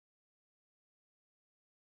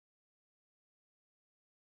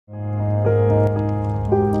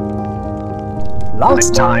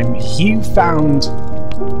Last time, Hugh found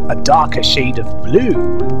a darker shade of blue.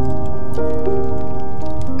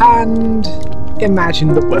 And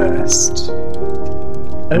imagined the worst.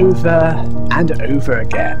 Over and over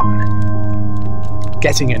again.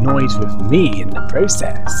 Getting annoyed with me in the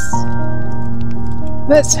process.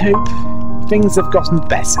 Let's hope things have gotten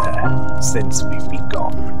better since we've been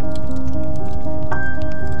gone.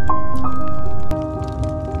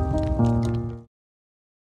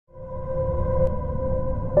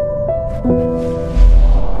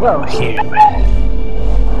 Well, Hugh.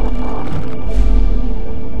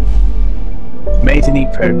 Made any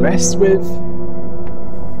progress with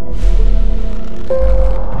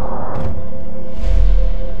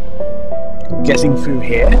getting through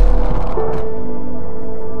here?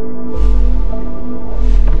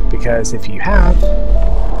 Because if you have,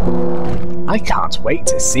 I can't wait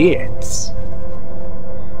to see it.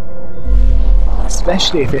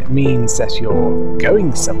 Especially if it means that you're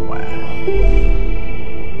going somewhere.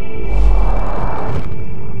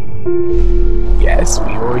 Yes,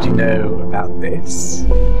 we already know about this.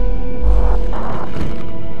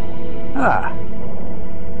 Ah.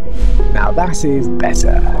 Now that is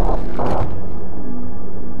better.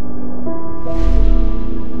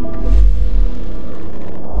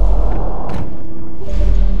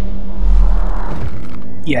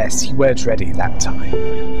 Yes, you weren't ready that time.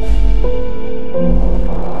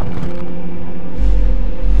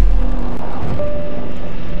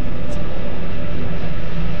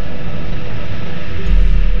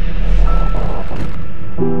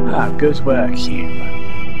 Ah, good work, Hugh.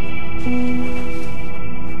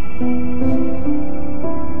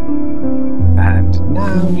 And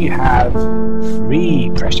now you have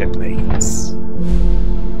 3 pressure plates.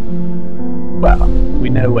 Well, we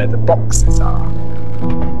know where the boxes are.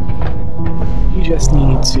 You just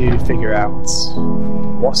need to figure out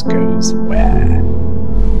what goes where.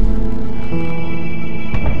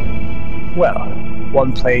 Well,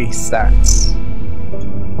 one place that's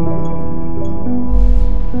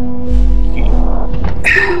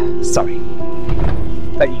sorry,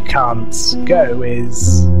 that you can't go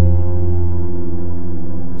is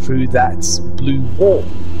through that blue wall.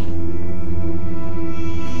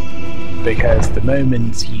 Because the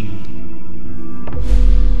moment you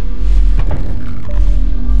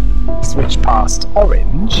switch past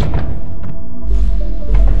orange,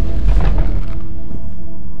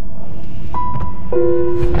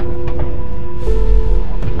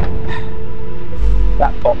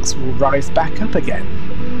 that box will rise back up again.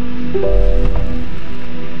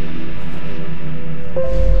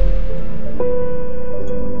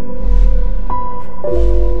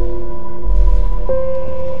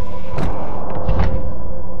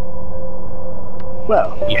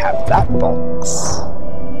 Well, you have that box.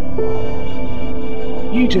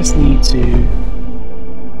 You just need to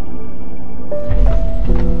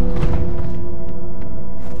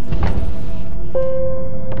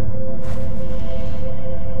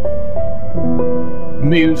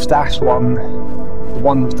move that one, the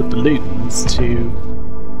one with the balloons, to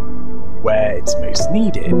where it's most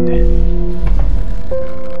needed.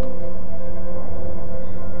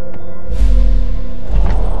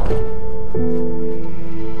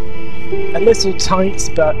 A little tight,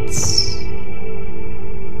 but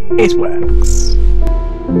it works.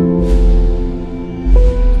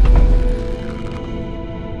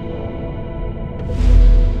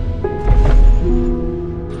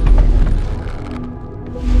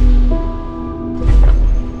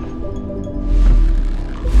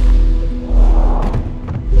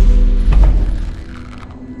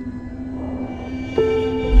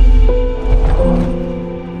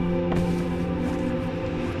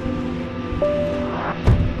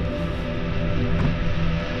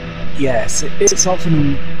 Yes, it's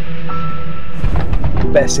often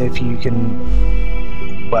better if you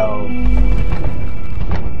can, well,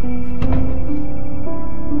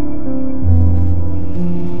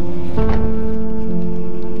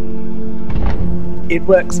 it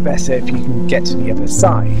works better if you can get to the other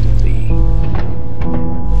side of the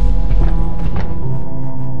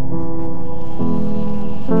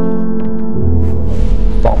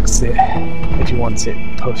box if you want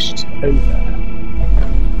it pushed over.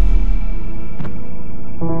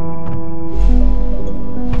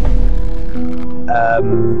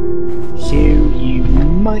 Hugh, you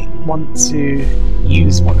might want to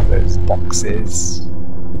use one of those boxes.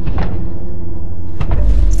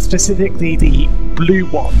 Specifically the blue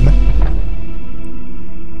one.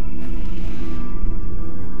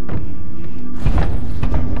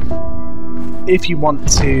 If you want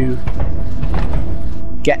to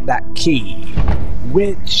get that key,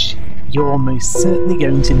 which you're most certainly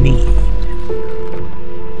going to need.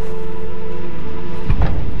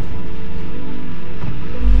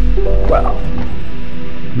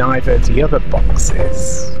 neither of the other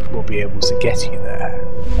boxes will be able to get you there.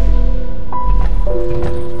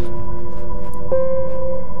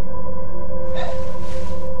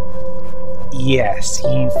 Yes,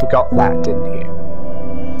 you forgot that, didn't you?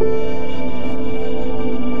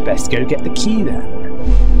 Best go get the key then.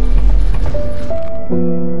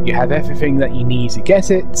 You have everything that you need to get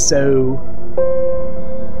it, so...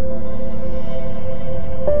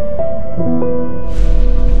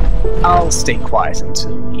 I'll stay quiet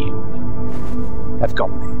until you have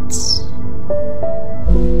gotten it.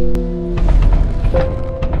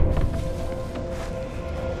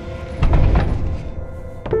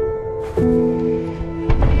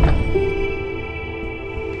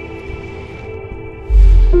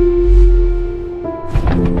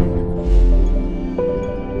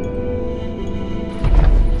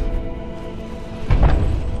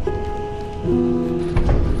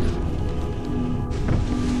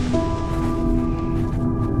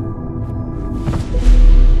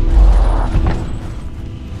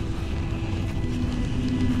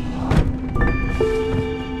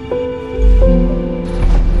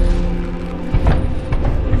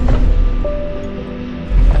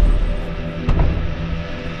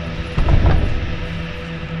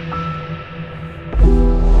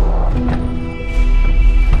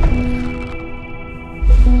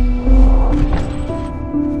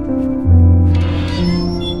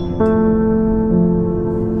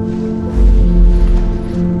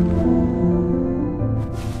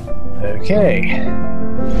 Okay.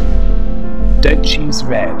 Don't choose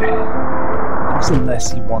red. Not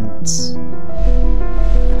unless you want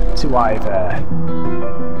to either...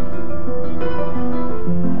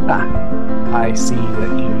 Ah, I see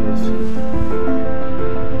that you've...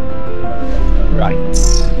 Right.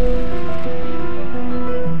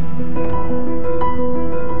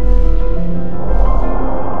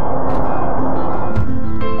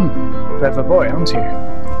 Clever boy, aren't you?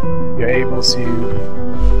 You're able to...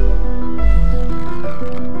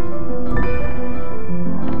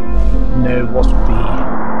 know what would be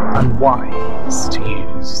unwise to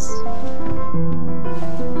use.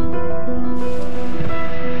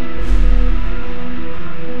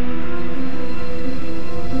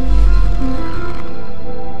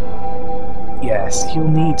 Yes, you'll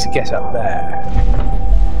need to get up there.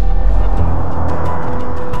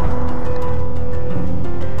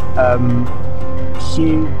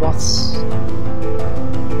 Hugh, what's...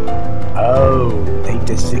 Oh, they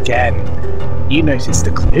did it again. You noticed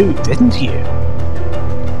the clue, didn't you?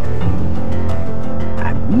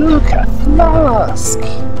 And look, a flask!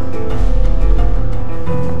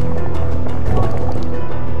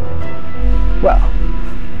 Well,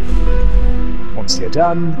 once you're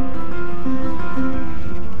done,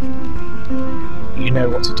 you know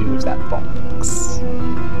what to do with that box.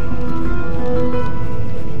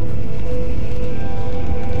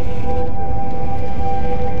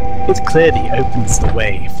 It clearly opens the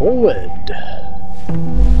way forward.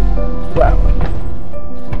 Well,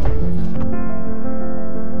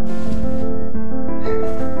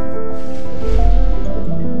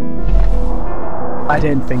 I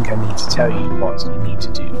don't think I need to tell you what you need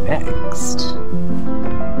to do next.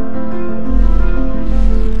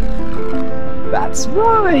 That's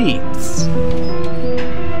right!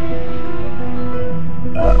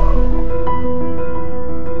 Uh-oh.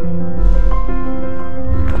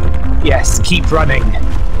 Yes, keep running.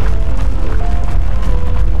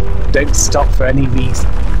 Don't stop for any reason.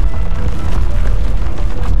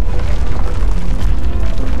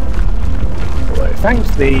 Although,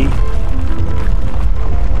 thankfully,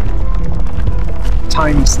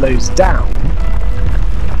 time slows down.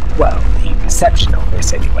 Well, the perception of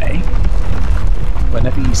it anyway.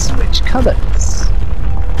 Whenever you switch colours.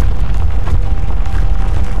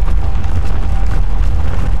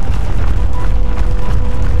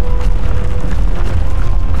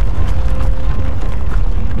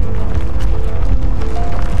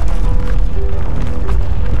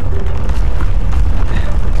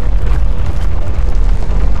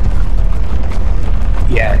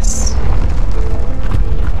 Yes.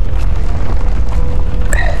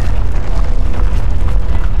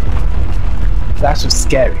 That was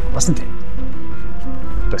scary, wasn't it?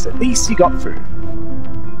 But at least you got through.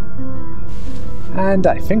 And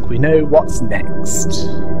I think we know what's next.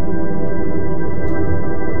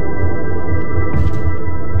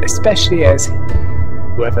 Especially as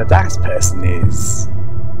whoever that person is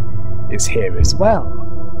here as well.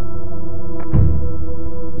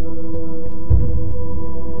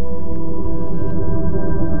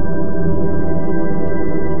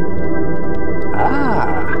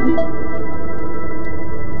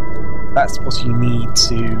 That's what you need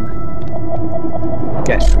to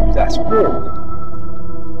get through that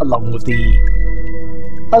wall, along with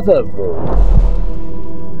the other wall.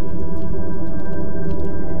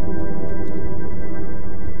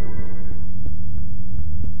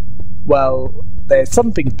 Well, there's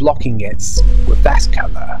something blocking it with that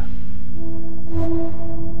colour.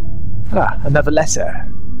 Ah, another letter.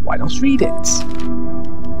 Why not read it?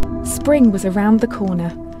 Spring was around the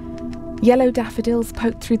corner. Yellow daffodils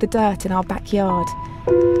poked through the dirt in our backyard.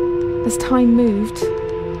 As time moved,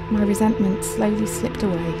 my resentment slowly slipped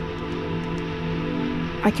away.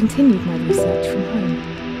 I continued my research from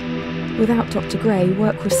home. Without Dr. Gray,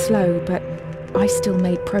 work was slow, but I still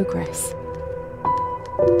made progress.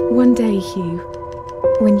 One day, Hugh,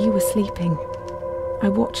 when you were sleeping, I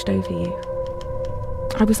watched over you.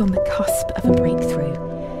 I was on the cusp of a breakthrough,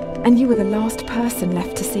 and you were the last person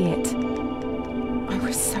left to see it. I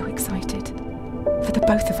was so excited, for the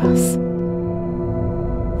both of us.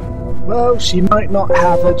 Well, she might not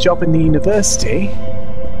have a job in the university,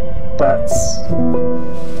 but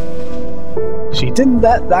she didn't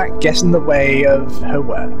let that get in the way of her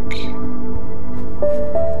work.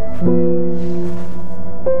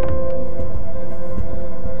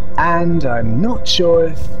 And I'm not sure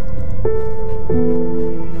if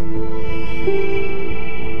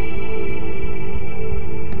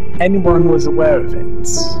anyone was aware of it.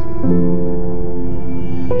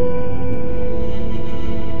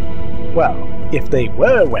 Well, if they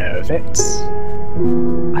were aware of it,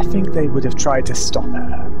 I think they would have tried to stop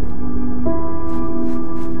her.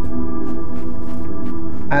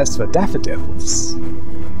 As for daffodils,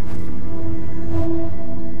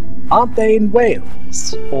 aren't they in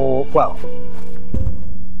Wales? Or, well,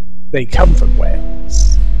 they come from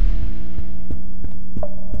Wales.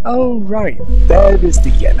 Oh, right, there is the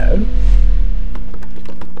yellow.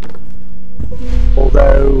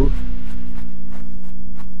 Although,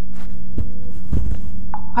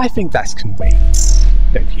 I think that can wait,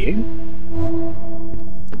 don't you?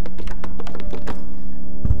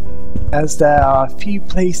 As there are a few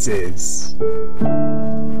places,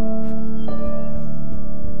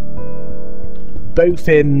 both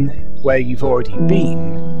in where you've already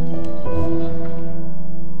been,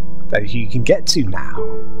 that you can get to now.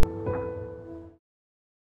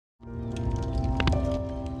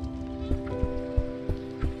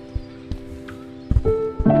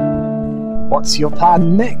 What's your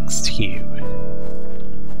plan next, Hugh?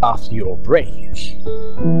 After your break?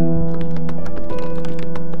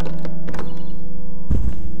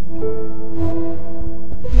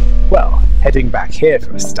 Well, heading back here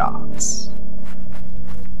for a start.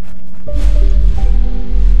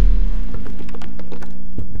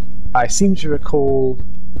 I seem to recall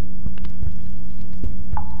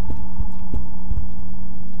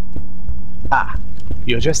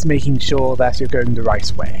you're just making sure that you're going the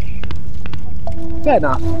right way. Fair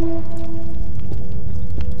enough.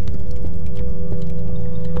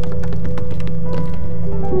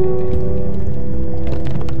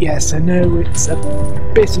 Yes, I know it's a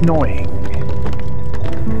bit annoying.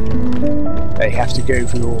 They have to go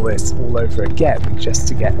through all this all over again just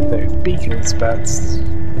to get those beakers, but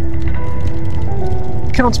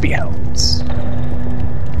can't be helped.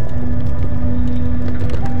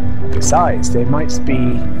 Besides, they might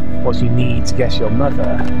be what you need to get your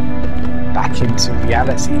mother back into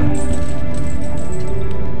reality.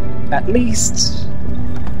 At least,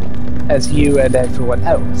 as you and everyone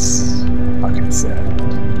else are concerned.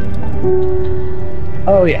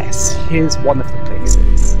 Oh yes, here's one of the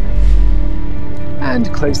places.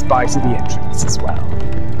 And close by to the entrance as well.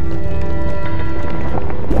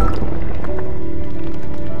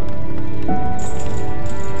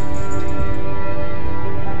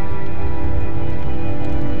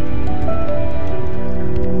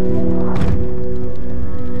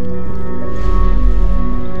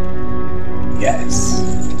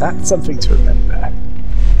 Yes, that's something to remember.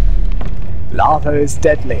 Lava is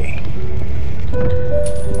deadly.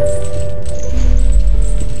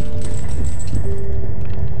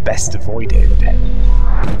 Best avoided.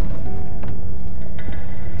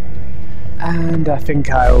 And I think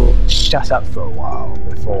I'll shut up for a while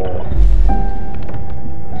before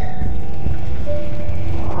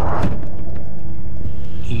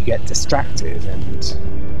you get distracted and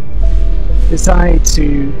decide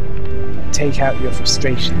to take out your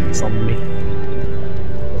frustrations on me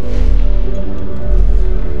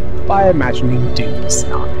by imagining doom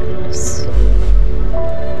scenarios.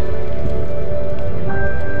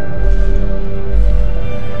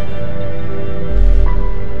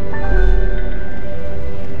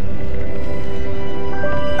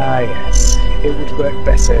 Yes, it would work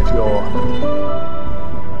better if you're...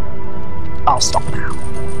 I'll stop now.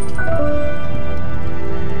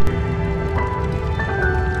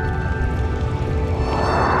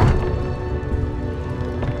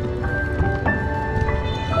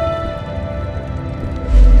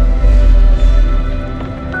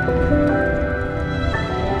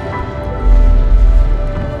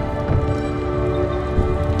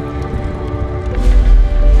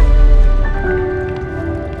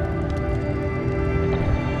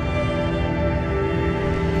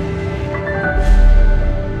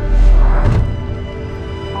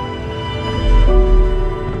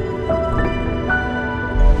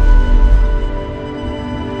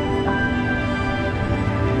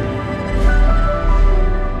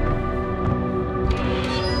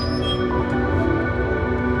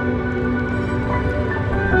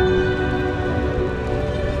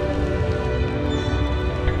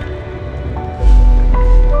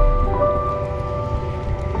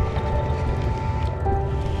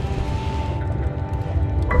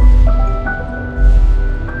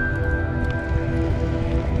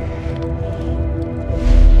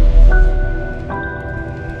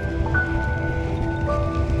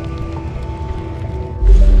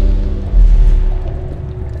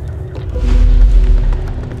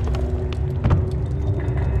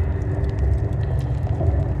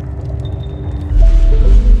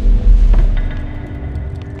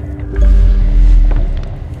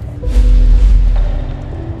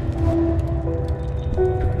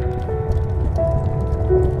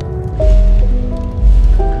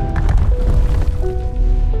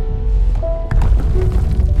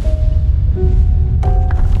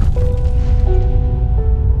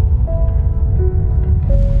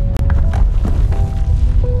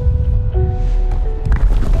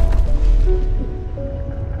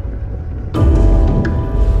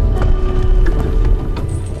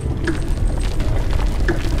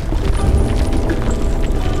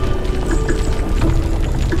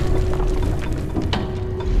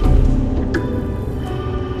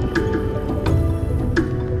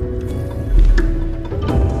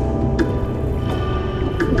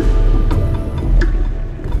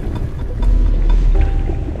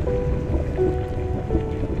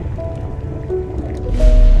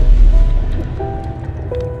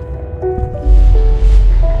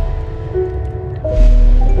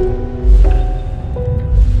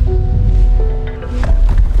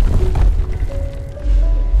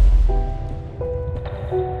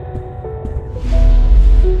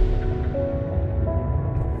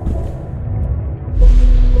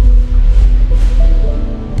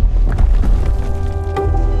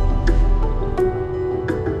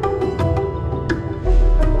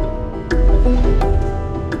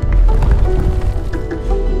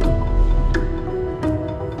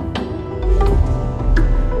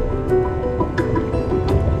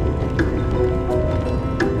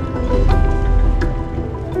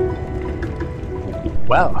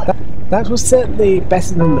 that was certainly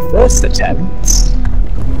better than the first attempt.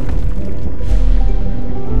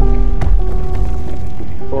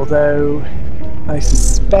 Although, I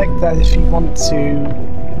suspect that if you want to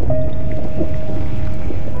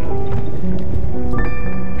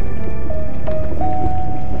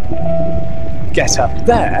get up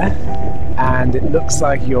there, and it looks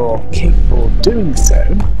like you're capable of doing so,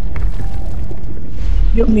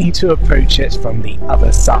 you'll need to approach it from the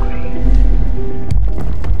other side.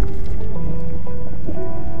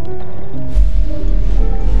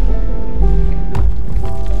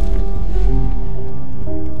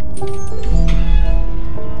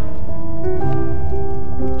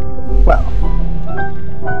 Well,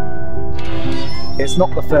 it's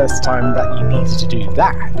not the first time that you needed to do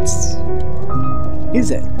that,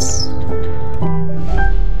 is it?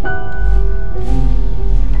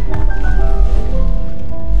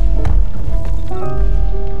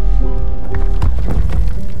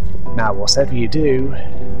 Now, whatever you do,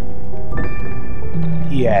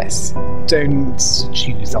 yes, don't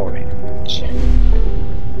choose orange,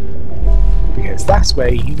 because that's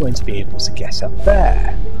where you won't be able to get up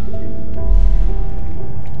there.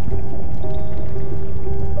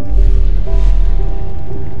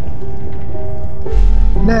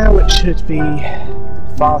 Now it should be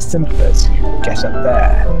far simpler to get up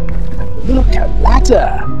there. And look, a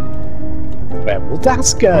ladder! Where will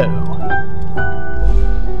that go?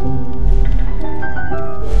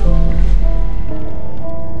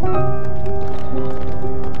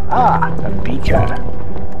 Ah, a beaker.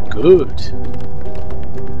 Good.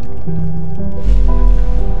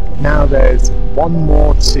 Now there's one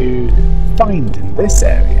more to find in this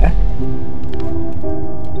area.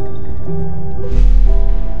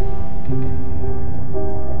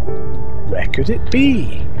 Where could it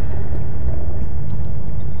be?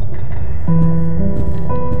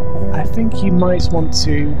 I think you might want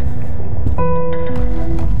to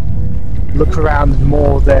look around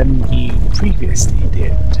more than you previously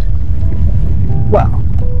did. Well,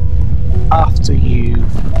 after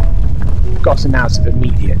you've gotten out of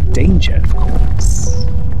immediate danger, of course.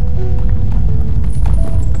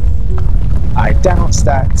 I doubt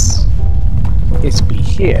that it'll be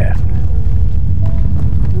here.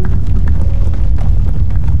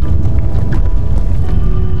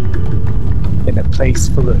 In a place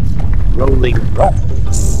full of rolling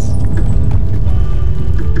rocks.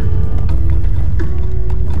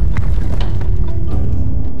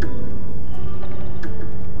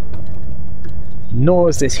 Nor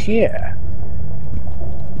is it here,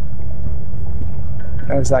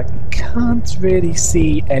 as I can't really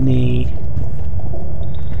see any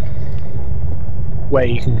where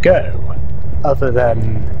you can go other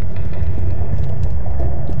than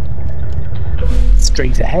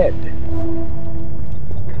straight ahead.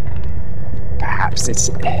 Perhaps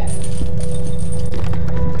it's...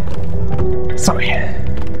 Sorry,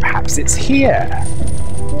 perhaps it's here.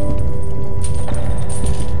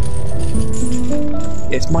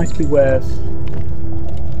 It might be worth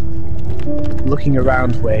looking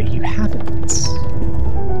around where you haven't.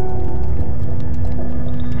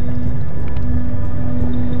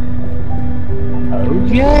 Oh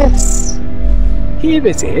yes! Here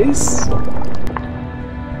it is!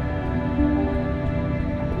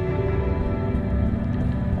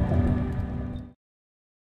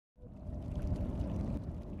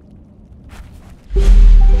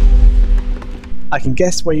 I can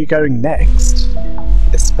guess where you're going next,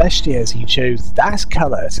 especially as you chose that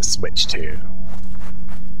colour to switch to.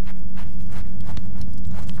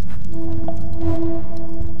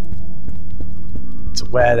 To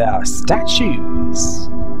where there are statues.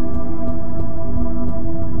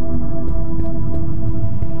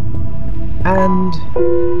 And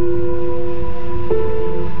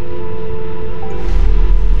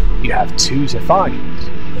you have two to find.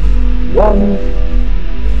 One,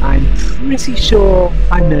 I'm pretty sure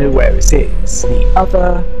I know where it is. The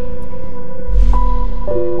other,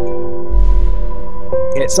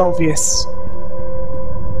 it's obvious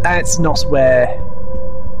that's not where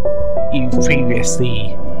you've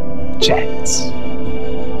previously checked.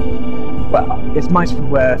 Well, it might be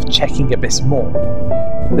worth checking a bit more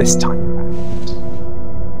this time around.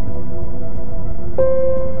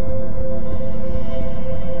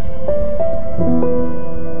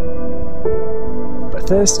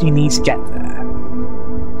 First, you need to get there,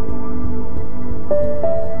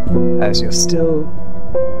 as you're still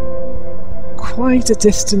quite a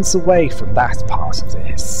distance away from that part of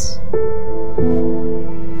this.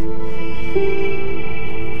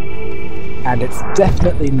 And it's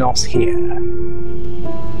definitely not here.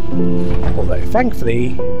 Although,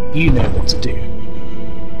 thankfully, you know what to do.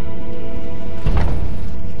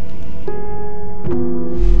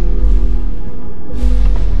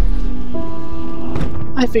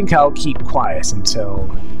 think I'll keep quiet until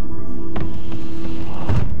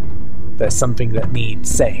there's something that needs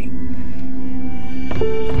saying.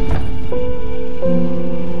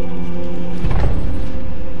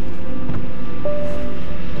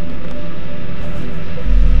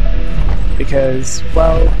 Because,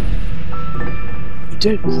 well, you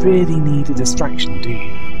don't really need a distraction, do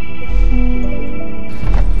you?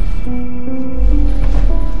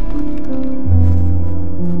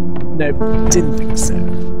 Nope, didn't think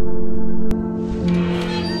so.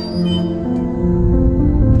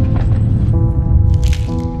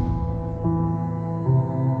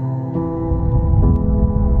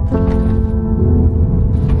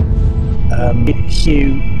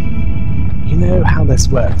 Hugh, you know how this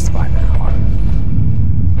works by now.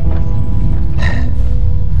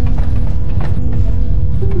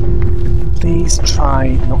 Please try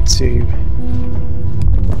not to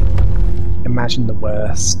imagine the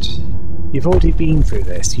worst. You've already been through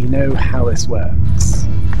this, you know how this works.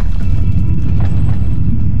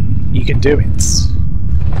 You can do it.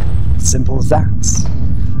 Simple as that.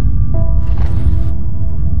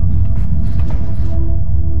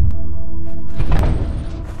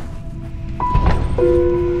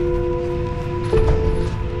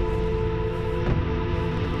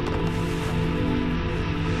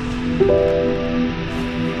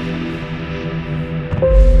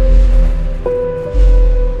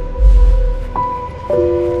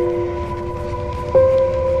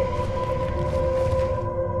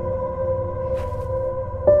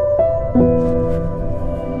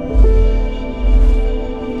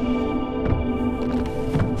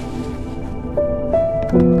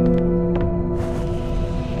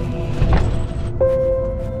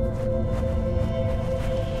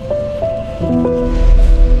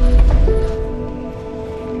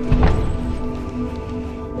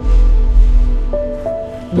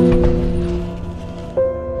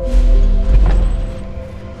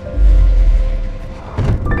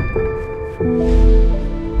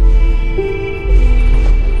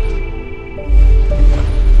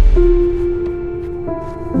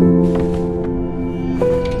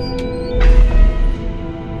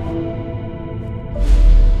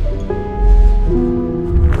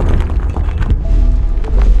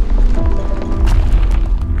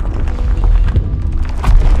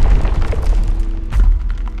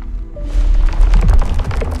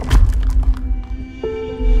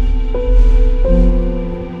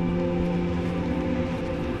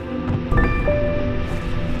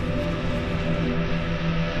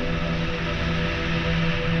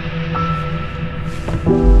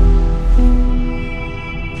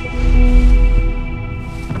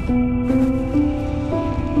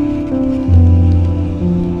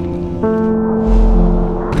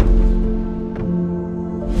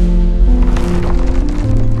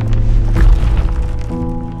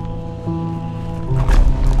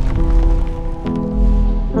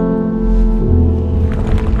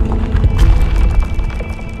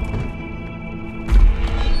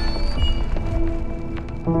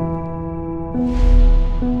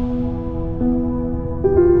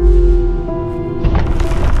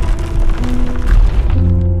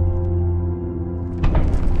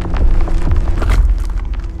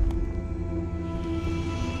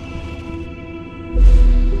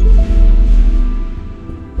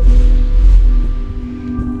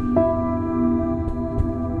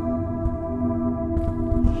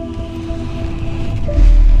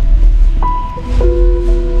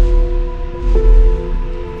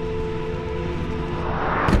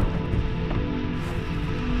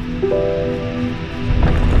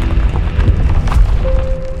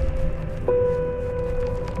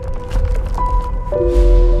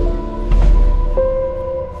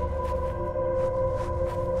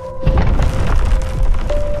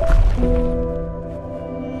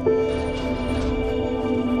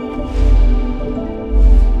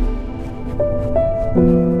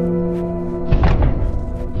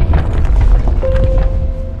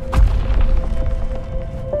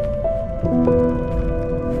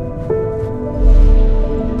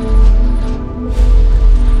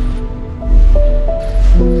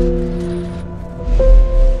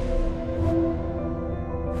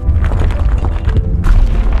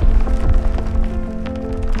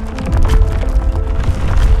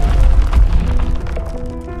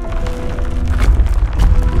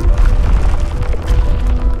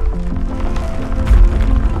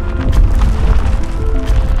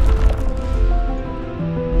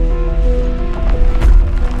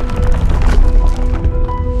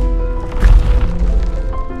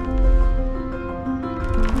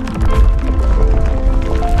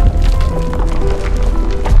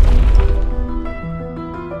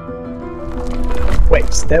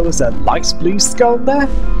 there was a light blue skull there?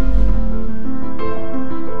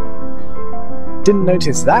 Didn't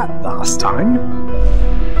notice that last time.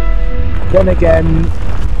 Then again...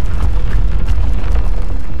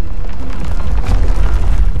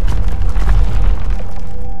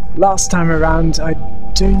 last time around, I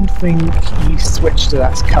don't think you switched to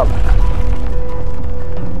that colour.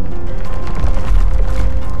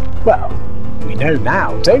 Well, we know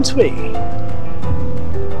now, don't we?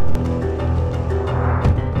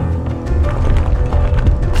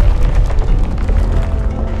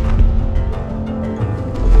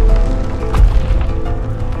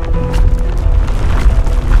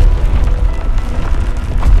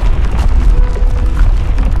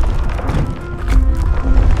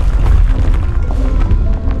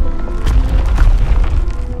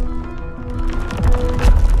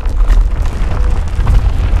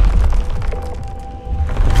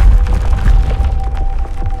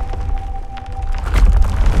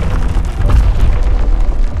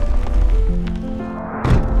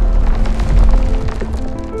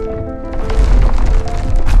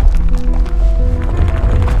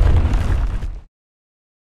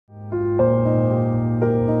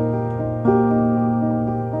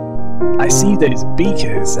 I see those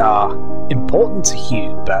beakers are important to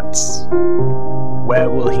Hugh, but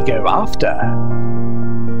where will he go after?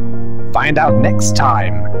 Find out next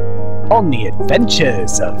time on the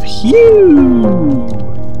Adventures of Hugh!